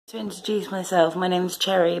To introduce myself, my name's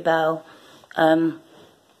Cherry Bell. Right,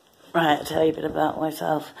 I'll tell you a bit about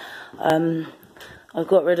myself. I've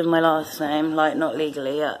got rid of my last name, like, not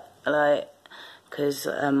legally yet, like, because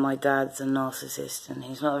my dad's a narcissist and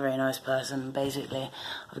he's not a very nice person. Basically,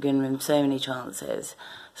 I've given him so many chances.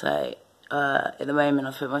 So, at the moment,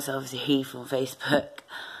 I've put myself as a Heath on Facebook.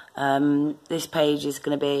 This page is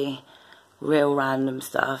going to be real random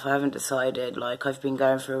stuff. I haven't decided. Like, I've been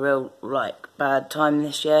going through a real, like, bad time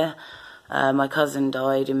this year. My cousin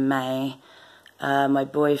died in May. My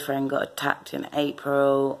boyfriend got attacked in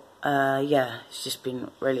April. Yeah, it's just been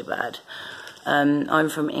really bad. I'm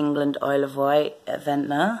from England, Isle of Wight, at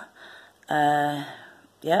Ventnor.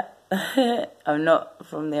 Yeah, I'm not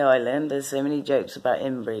from the island. There's so many jokes about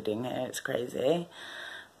inbreeding here, it's crazy.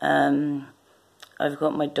 I've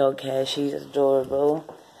got my dog here, she's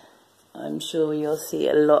adorable. I'm sure you'll see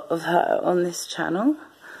a lot of her on this channel.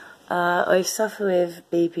 I suffer with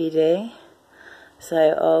BPD, so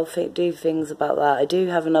I'll do things about that. I do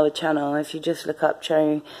have another channel. If you just look up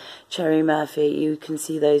Cherry Murphy, you can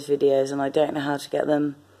see those videos, and I don't know how to get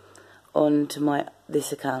them onto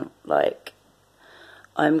this account. Like,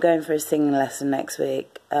 I'm going for a singing lesson next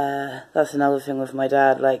week. That's another thing with my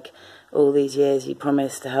dad. Like, all these years he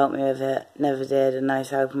promised to help me with it, never did, and now he's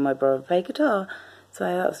helping my brother play guitar. So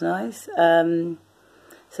that's nice.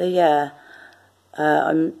 So yeah,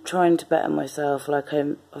 I'm trying to better myself. Like,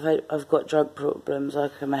 I've got drug problems.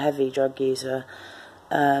 Like, I'm a heavy drug user.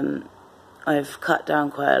 I've cut down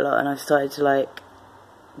quite a lot, and I've started to, like,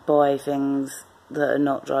 buy things that are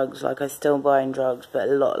not drugs. Like, I'm still buying drugs, but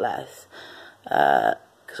a lot less,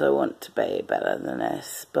 because I want to be better than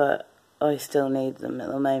this. But I still need them at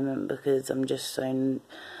the moment because I'm just so.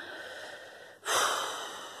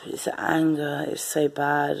 It's anger, it's so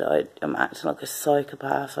bad. I'm acting like a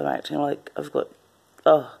psychopath. I'm acting like I've got,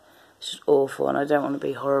 it's just awful, and I don't want to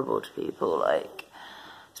be horrible to people, like,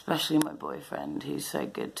 especially my boyfriend, who's so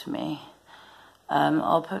good to me.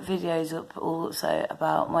 I'll put videos up also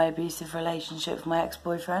about my abusive relationship with my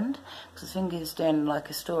ex-boyfriend, because I think he's doing, like,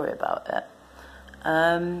 a story about it.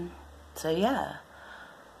 So yeah,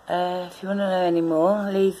 if you want to know any more,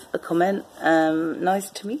 leave a comment. Nice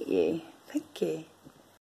to meet you. Thank you.